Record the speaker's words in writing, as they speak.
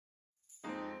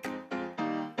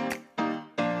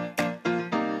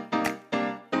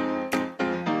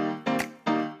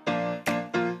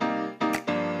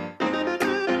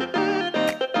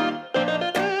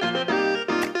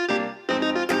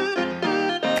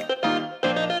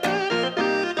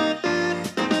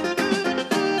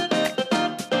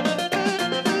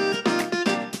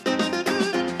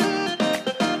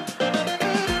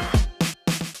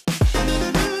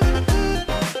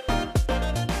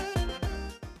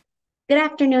Good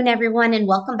afternoon, everyone, and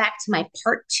welcome back to my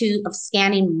part two of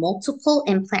scanning multiple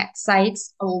implant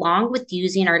sites, along with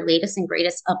using our latest and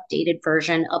greatest updated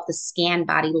version of the Scan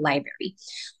Body Library.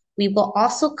 We will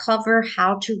also cover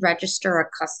how to register a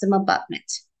custom abutment.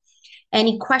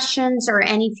 Any questions or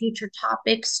any future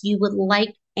topics you would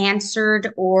like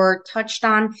answered or touched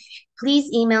on,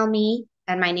 please email me.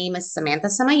 And my name is Samantha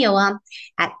Samayoa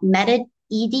at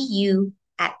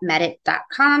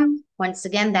medit@medit.com. Once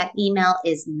again, that email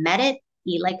is medit,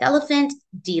 E like elephant,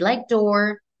 D like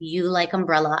door, U like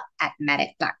umbrella at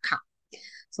medit.com.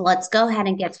 So let's go ahead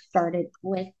and get started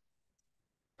with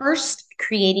first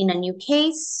creating a new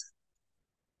case.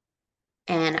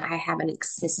 And I have an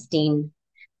existing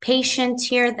patient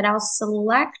here that I'll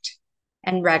select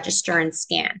and register and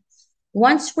scan.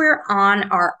 Once we're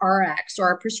on our RX or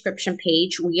our prescription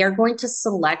page, we are going to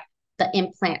select the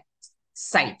implant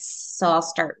sites. So I'll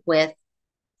start with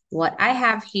what I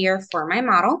have here for my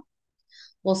model.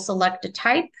 We'll select a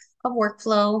type of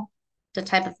workflow, the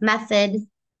type of method,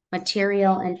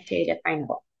 material, and shade if I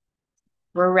know.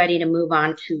 We're ready to move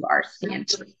on to our scan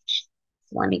page.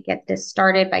 Let me get this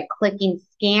started by clicking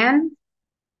scan.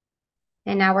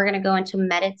 And now we're going to go into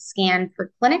Medit scan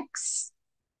for clinics.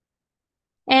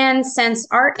 And since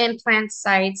our implant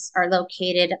sites are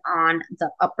located on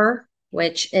the upper,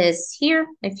 which is here,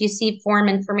 if you see form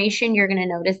information, you're going to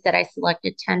notice that I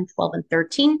selected 10, 12, and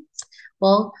 13.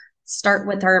 We'll start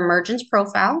with our emergence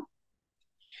profile.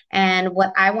 And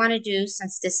what I want to do,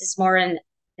 since this is more in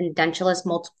edentulous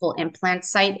multiple implant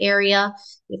site area,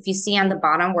 if you see on the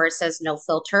bottom where it says no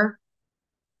filter,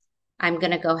 I'm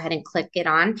going to go ahead and click it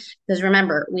on. Because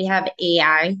remember, we have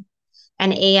AI,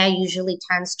 and AI usually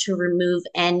tends to remove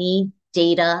any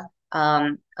data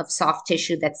of soft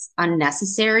tissue that's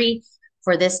unnecessary.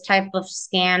 For this type of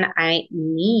scan, I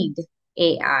need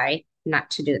AI not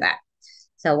to do that.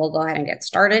 So we'll go ahead and get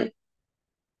started.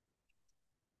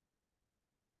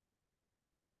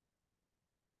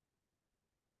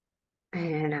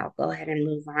 And I'll go ahead and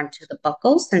move on to the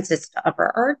buckle since it's the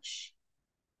upper arch.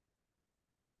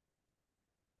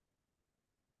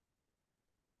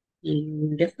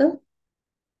 Beautiful.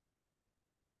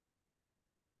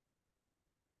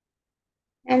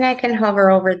 And I can hover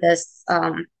over this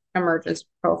emergence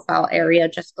profile area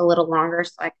just a little longer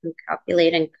so I can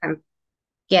calculate and kind of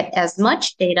get as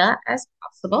much data as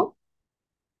possible.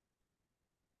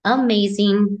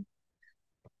 Amazing.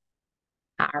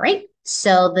 All right.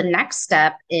 So the next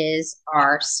step is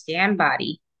our scan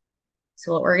body.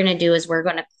 So what we're going to do is we're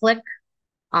going to click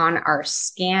on our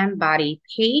scan body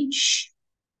page.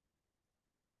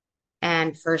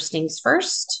 And first things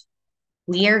first,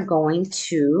 we are going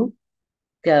to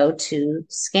go to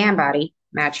scan body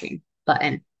matching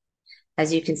button.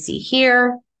 As you can see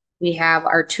here, we have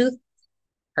our teeth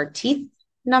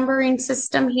numbering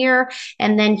system here.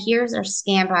 And then here's our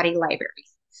scan body library.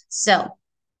 So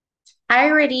I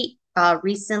already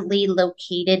recently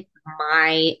located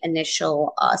my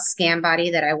initial scan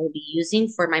body that I will be using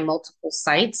for my multiple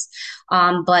sites.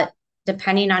 But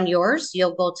depending on yours,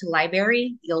 you'll go to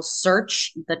library, you'll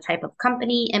search the type of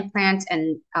company, implant,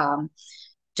 and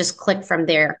just click from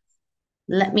there.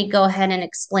 Let me go ahead and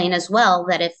explain as well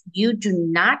that if you do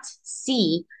not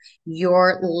see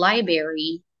your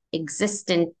library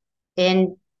existent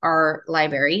in our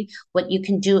library, what you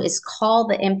can do is call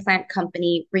the implant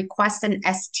company, request an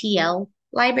STL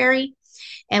library,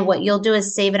 and what you'll do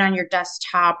is save it on your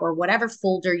desktop or whatever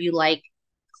folder you like.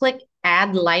 Click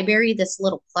add library, this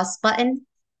little plus button,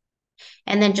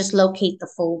 and then just locate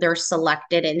the folder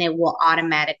selected and it will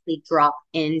automatically drop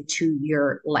into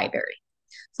your library.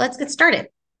 So let's get started.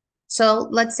 So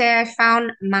let's say I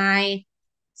found my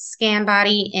scan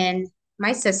body in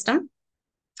my system.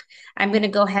 I'm going to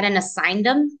go ahead and assign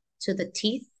them to the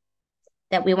teeth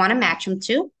that we want to match them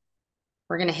to.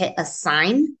 We're going to hit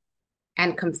assign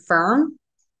and confirm,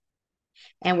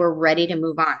 and we're ready to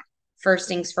move on. First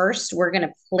things first, we're going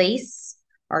to place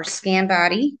our scan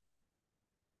body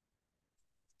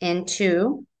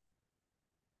into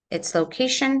its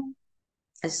location.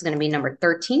 This is going to be number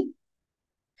 13.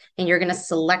 And you're going to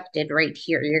select it right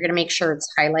here. You're going to make sure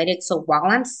it's highlighted. So while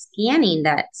I'm scanning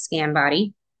that scan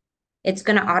body, it's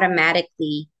going to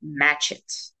automatically match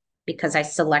it because I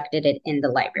selected it in the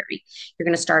library. You're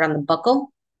going to start on the buccal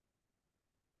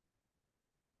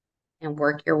and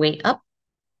work your way up.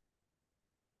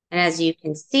 And as you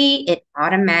can see, it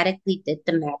automatically did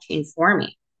the matching for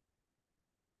me.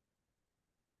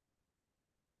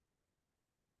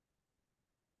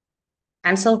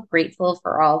 I'm so grateful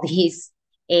for all these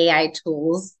AI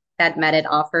tools that Medit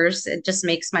offers. It just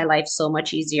makes my life so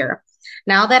much easier.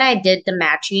 Now that I did the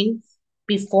matching,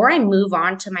 Before I move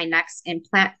on to my next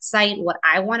implant site, what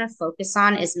I want to focus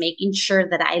on is making sure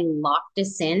that I lock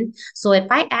this in. So if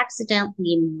I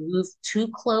accidentally move too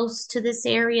close to this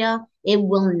area, it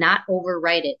will not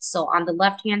overwrite it. So on the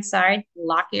left-hand side,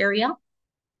 lock area,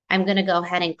 I'm going to go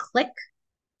ahead and click,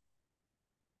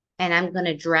 and I'm going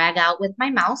to drag out with my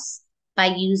mouse by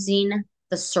using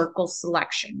the circle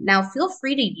selection. Now, feel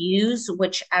free to use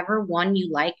whichever one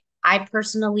you like. I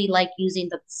personally like using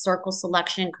the circle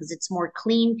selection because it's more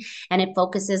clean and it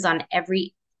focuses on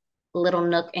every little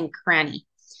nook and cranny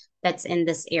that's in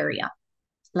this area.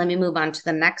 Let me move on to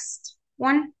the next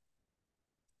one,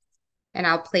 and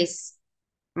I'll place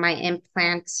my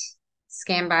implant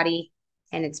scan body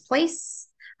in its place.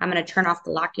 I'm going to turn off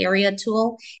the lock area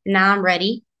tool. Now I'm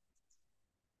ready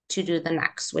to do the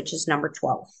next, which is number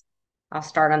 12. I'll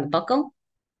start on the buckle,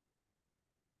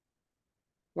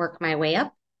 work my way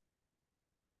up,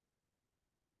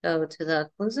 go to the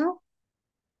occlusal.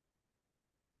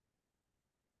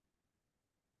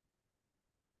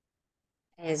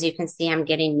 As you can see, I'm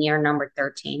getting near number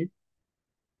 13.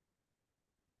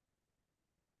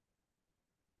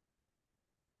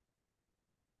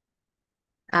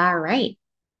 All right.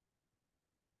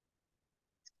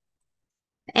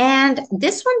 And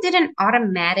this one didn't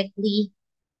automatically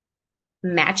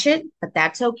match it, but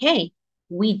that's okay.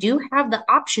 We do have the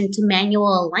option to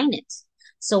manual align it.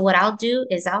 So what I'll do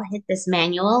is I'll hit this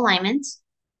manual alignment.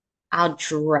 I'll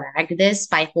drag this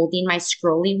by holding my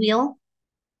scrolly wheel.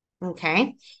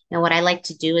 Okay. And what I like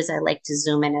to do is I like to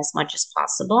zoom in as much as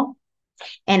possible.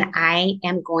 And I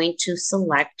am going to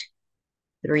select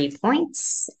 3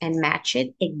 points and match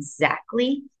it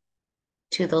exactly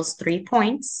to those 3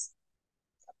 points.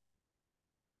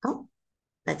 Oh,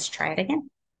 let's try it again.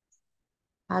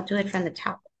 I'll do it from the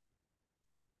top.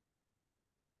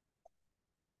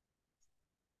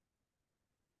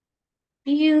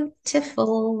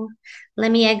 Beautiful.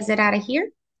 Let me exit out of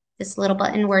here. This little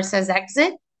button where it says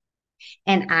exit.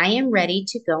 And I am ready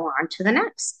to go on to the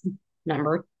next,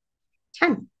 number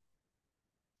 10.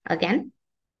 Again,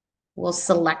 we'll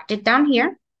select it down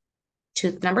here,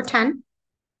 tooth number 10.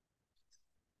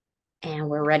 And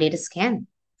we're ready to scan.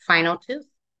 Final tooth.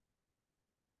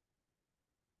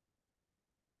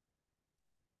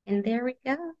 And there we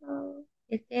go.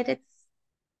 It did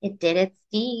its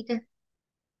deed.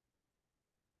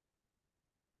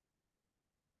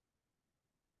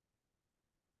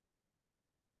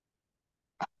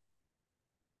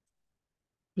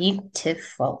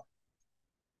 Beautiful.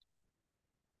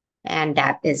 And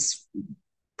that is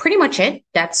pretty much it.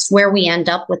 That's where we end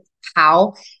up with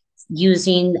how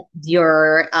using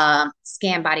your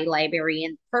scan body library.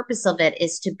 And the purpose of it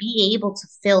is to be able to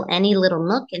fill any little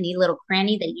nook, any little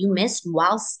cranny that you missed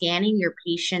while scanning your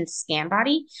patient's scan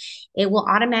body. It will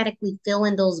automatically fill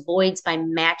in those voids by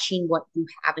matching what you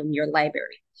have in your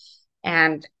library.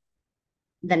 And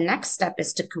the next step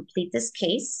is to complete this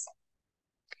case.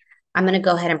 I'm going to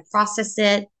go ahead and process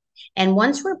it. And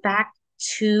once we're back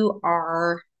to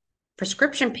our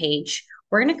prescription page,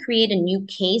 we're going to create a new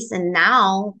case. And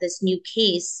now this new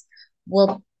case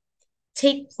will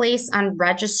take place on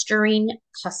registering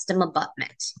custom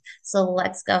abutment. So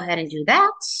let's go ahead and do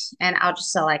that. And I'll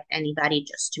just select anybody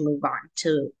just to move on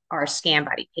to our scan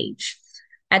body page.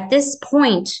 At this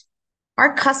point,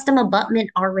 our custom abutment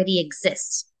already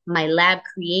exists. My lab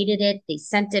created it. They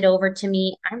sent it over to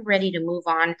me. I'm ready to move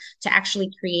on to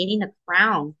actually creating a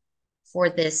crown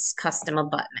for this custom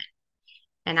abutment.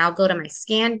 And I'll go to my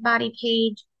scan body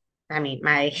page,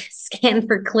 my scan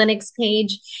for clinics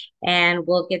page, and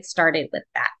we'll get started with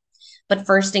that. But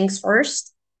first things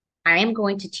first, I am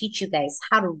going to teach you guys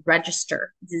how to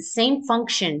register. It's the same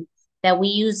function that we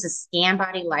use the scan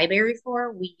body library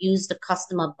for, we use the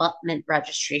custom abutment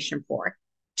registration for,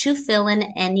 to fill in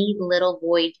any little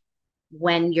void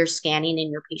when you're scanning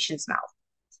in your patient's mouth.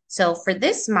 So for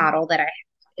this model that I have,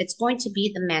 it's going to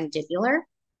be the mandibular,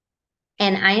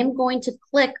 and I am going to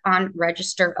click on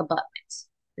register abutment.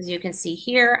 As you can see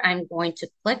here, I'm going to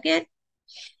click it.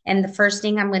 And the first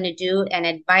thing I'm going to do and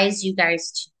advise you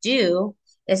guys to do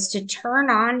is to turn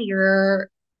on your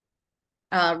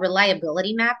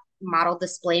reliability map model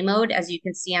display mode. As you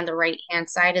can see on the right hand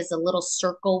side is a little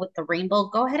circle with the rainbow.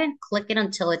 Go ahead and click it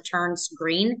until it turns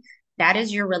green. That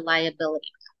is your reliability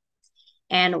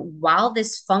map. And while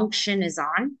this function is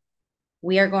on,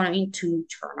 we are going to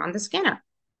turn on the scanner.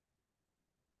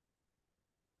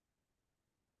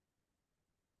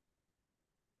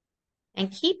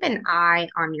 And keep an eye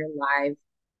on your live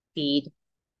feed.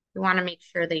 You want to make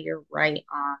sure that you're right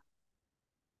on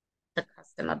the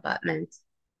custom abutment.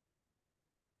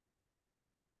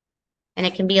 And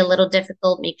it can be a little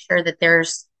difficult. Make sure that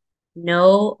there's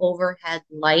No overhead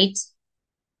light.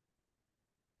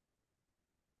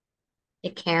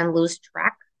 It can lose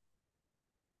track.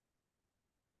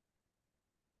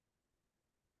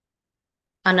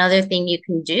 Another thing you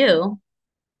can do,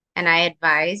 and I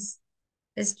advise,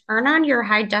 is turn on your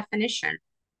high definition,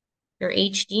 your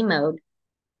HD mode.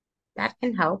 That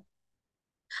can help.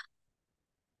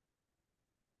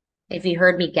 If you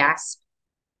heard me gasp,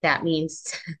 that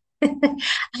means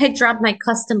I dropped my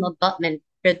custom abutment.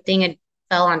 Good thing it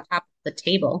fell on top of the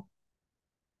table.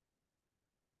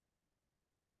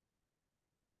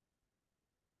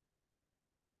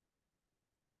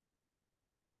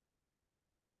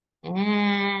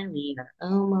 And we are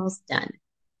almost done.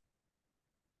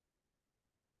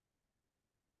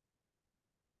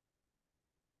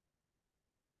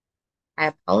 I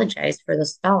apologize for the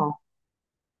stall.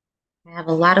 I have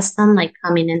a lot of sunlight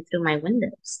coming in through my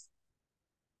windows.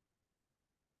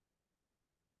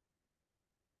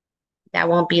 That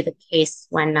won't be the case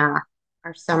when our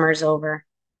summer's over.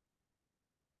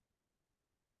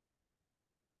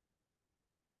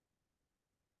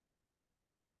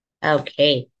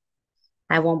 Okay,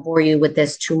 I won't bore you with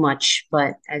this too much,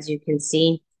 but as you can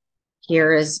see,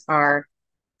 here is our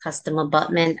custom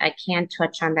abutment. I can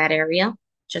touch on that area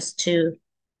just to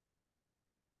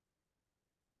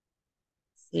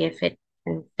see if it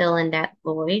can fill in that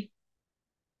void.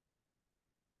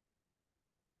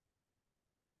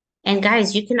 And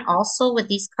guys, you can also, with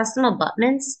these custom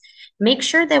abutments, make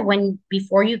sure that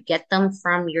before you get them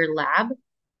from your lab,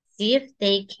 see if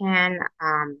they can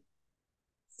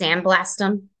sandblast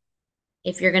them.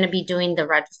 If you're going to be doing the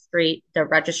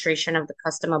registration of the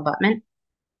custom abutment,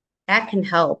 that can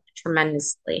help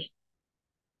tremendously.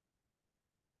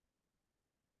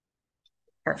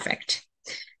 Perfect.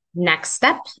 Next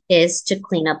step is to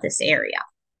clean up this area.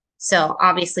 So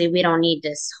obviously we don't need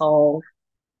this whole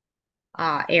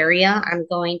area. I'm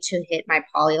going to hit my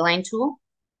polyline tool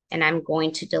and I'm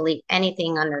going to delete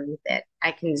anything underneath it.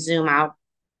 I can zoom out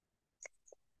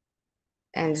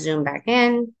and zoom back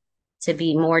in to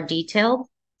be more detailed.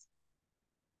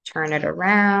 Turn it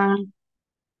around,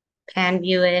 pan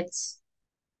view it.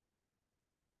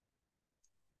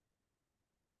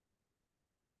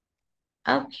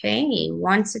 Okay,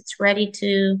 once it's ready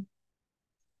to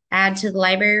add to the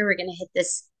library, we're going to hit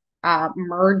this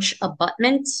merge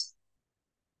abutment,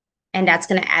 and that's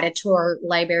going to add it to our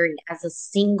library as a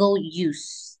single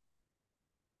use.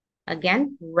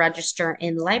 Again, register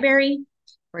in library.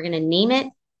 We're going to name it.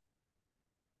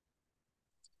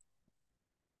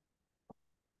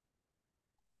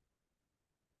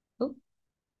 Oh,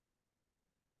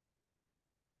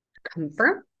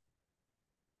 confirm.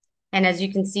 And as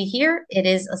you can see here, it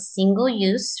is a single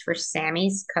use for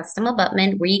Sammy's custom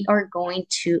abutment. We are going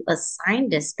to assign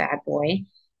this bad boy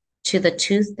to the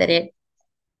tooth that it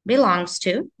belongs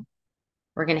to.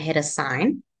 We're going to hit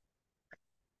assign.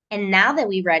 And now that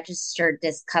we registered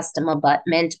this custom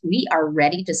abutment, we are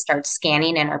ready to start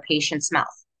scanning in our patient's mouth.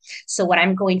 So what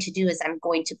I'm going to do is I'm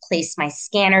going to place my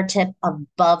scanner tip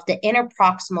above the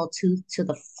interproximal tooth to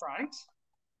the front,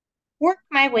 work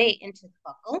my way into the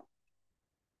buccal.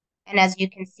 And as you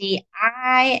can see,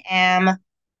 I am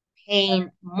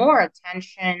paying more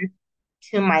attention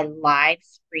to my live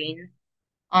screen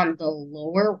on the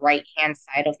lower right-hand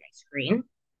side of my screen,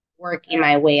 working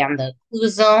my way on the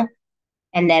occlusal,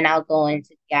 and then I'll go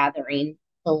into gathering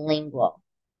the lingual.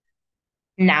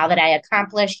 Now that I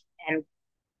accomplished and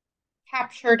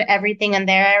captured everything in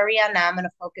their area, now I'm going to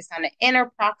focus on the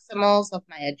inner proximals of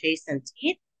my adjacent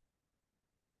teeth.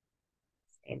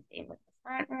 Same thing with the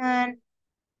front one.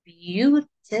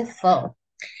 Beautiful.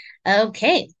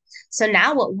 Okay, so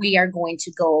now what we are going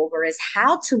to go over is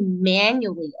how to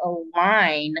manually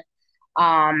align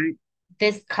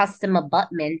this custom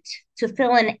abutment to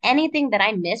fill in anything that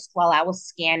I missed while I was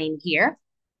scanning here.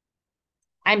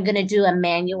 I'm going to do a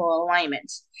manual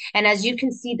alignment. And as you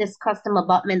can see, this custom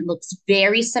abutment looks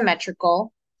very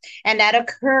symmetrical, and that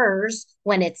occurs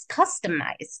when it's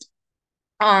customized.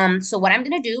 So what I'm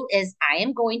going to do is I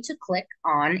am going to click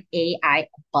on AI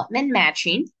abutment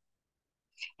matching.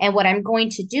 And what I'm going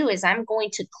to do is I'm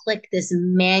going to click this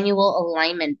manual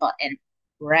alignment button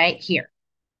right here.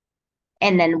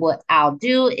 And then what I'll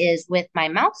do is with my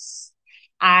mouse,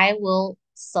 I will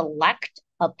select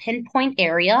a pinpoint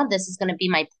area. This is going to be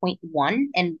my point 1.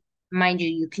 And mind you,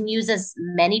 you can use as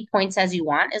many points as you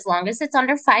want as long as it's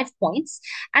under 5 points.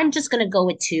 I'm just going to go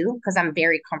with 2 because I'm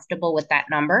very comfortable with that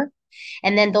number.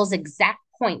 And then those exact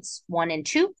points, 1 and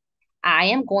 2, I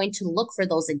am going to look for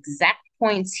those exact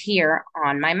points here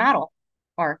on my model,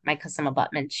 or my custom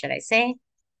abutment, should I say.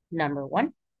 Number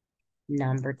 1,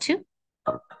 number 2.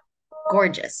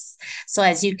 gorgeous. So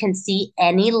as you can see,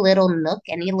 any little nook,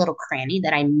 any little cranny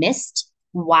that I missed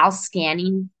while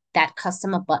scanning that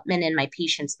custom abutment in my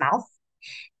patient's mouth,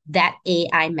 that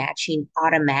AI matching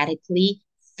automatically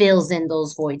fills in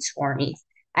those voids for me.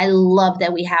 I love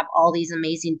that we have all these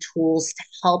amazing tools to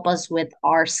help us with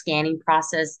our scanning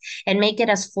process and make it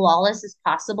as flawless as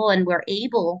possible. And we're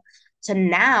able to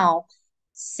now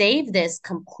save this,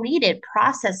 complete it,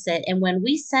 process it. And when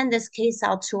we send this case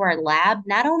out to our lab,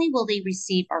 not only will they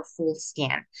receive our full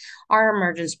scan, our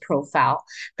emergence profile,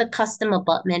 the custom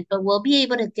abutment, but we'll be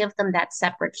able to give them that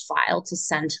separate file to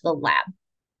send to the lab.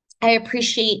 I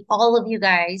appreciate all of you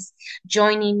guys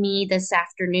joining me this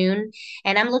afternoon,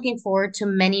 and I'm looking forward to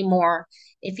many more.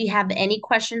 If you have any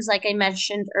questions, like I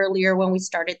mentioned earlier when we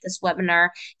started this webinar,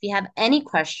 if you have any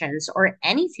questions or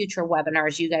any future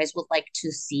webinars you guys would like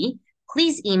to see,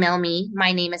 please email me.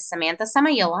 My name is Samantha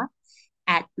Samayoa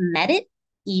at Medit,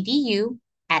 edu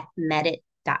at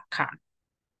medit.com.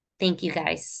 Thank you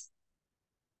guys.